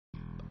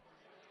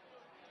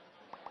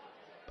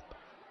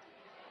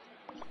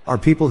Are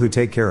people who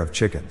take care of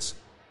chickens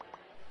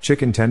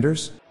chicken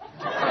tenders?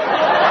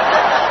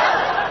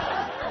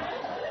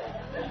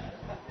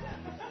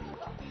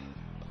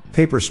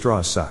 Paper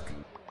straws suck.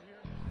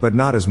 But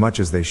not as much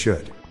as they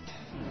should.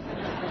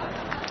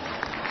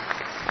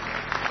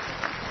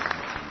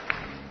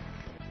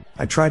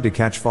 I tried to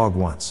catch fog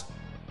once.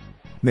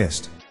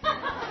 Missed.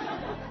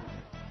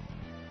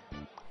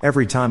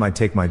 Every time I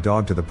take my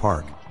dog to the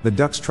park, the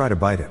ducks try to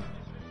bite him.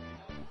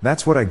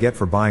 That's what I get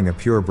for buying a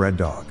purebred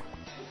dog.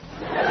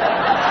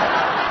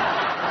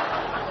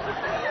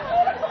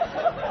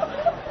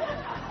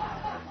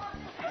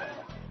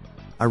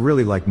 I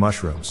really like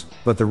mushrooms,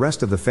 but the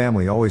rest of the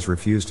family always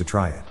refused to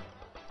try it.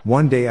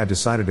 One day I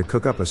decided to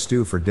cook up a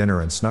stew for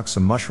dinner and snuck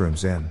some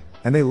mushrooms in,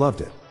 and they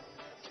loved it.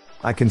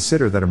 I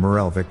consider that a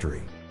morale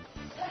victory.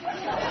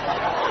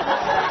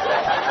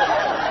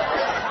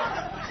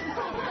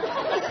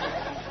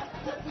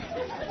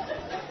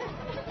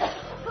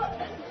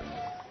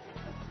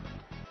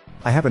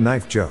 I have a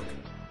knife joke.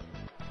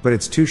 But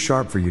it's too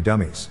sharp for you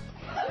dummies.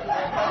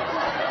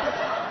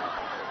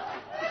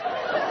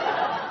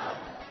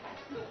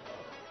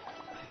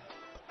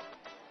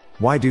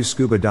 Why do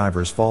scuba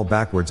divers fall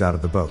backwards out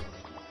of the boat?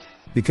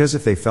 Because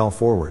if they fell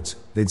forwards,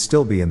 they'd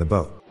still be in the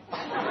boat.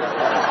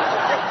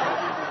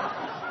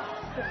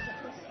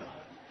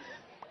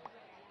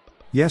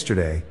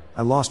 Yesterday,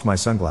 I lost my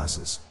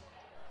sunglasses.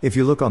 If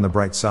you look on the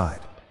bright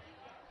side,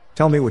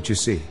 tell me what you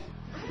see.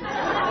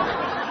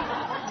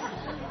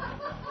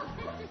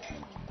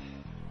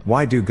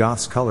 Why do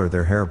goths color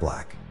their hair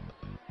black?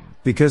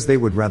 Because they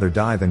would rather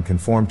die than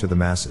conform to the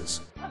masses.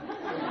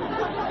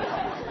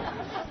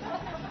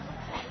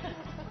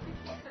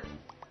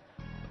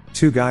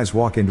 Two guys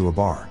walk into a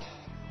bar.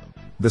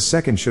 The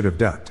second should have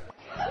ducked.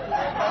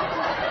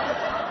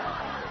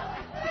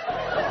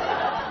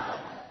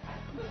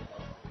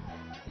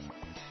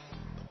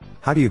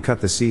 How do you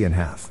cut the C in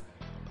half?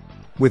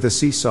 With a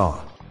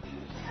seesaw.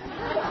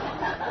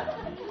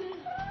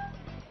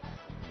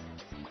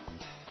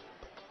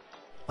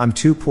 I'm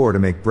too poor to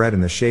make bread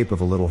in the shape of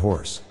a little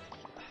horse.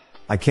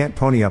 I can't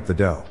pony up the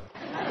dough.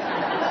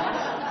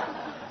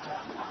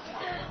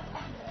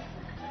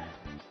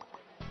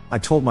 I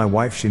told my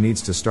wife she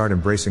needs to start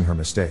embracing her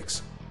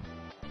mistakes.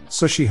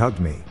 So she hugged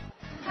me.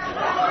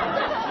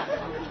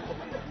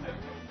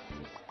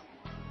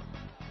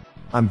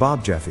 I'm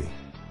Bob Jeffy.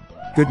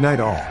 Good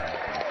night all.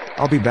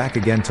 I'll be back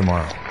again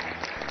tomorrow.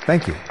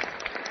 Thank you.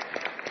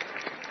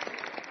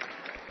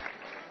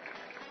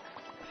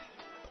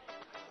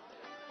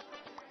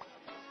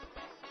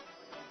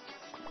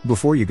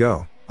 Before you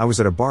go, I was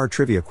at a bar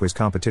trivia quiz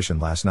competition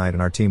last night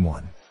and our team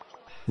won.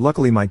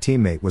 Luckily my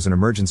teammate was an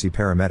emergency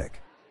paramedic.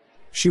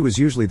 She was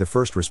usually the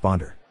first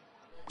responder.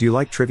 Do you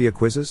like trivia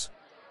quizzes?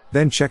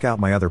 Then check out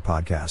my other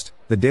podcast,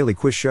 The Daily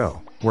Quiz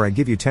Show, where I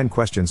give you 10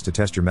 questions to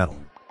test your mettle.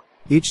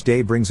 Each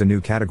day brings a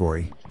new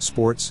category: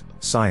 sports,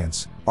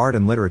 science, art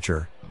and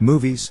literature,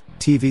 movies,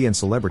 TV and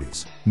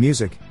celebrities,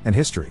 music, and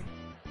history.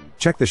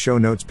 Check the show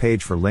notes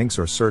page for links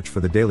or search for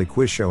The Daily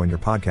Quiz Show in your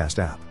podcast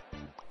app.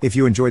 If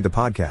you enjoyed the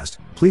podcast,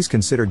 please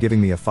consider giving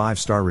me a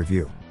 5-star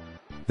review.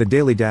 The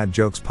Daily Dad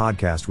Jokes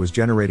podcast was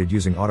generated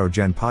using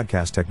AutoGen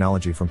podcast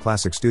technology from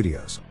Classic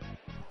Studios.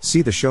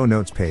 See the show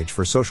notes page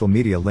for social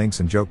media links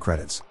and joke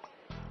credits.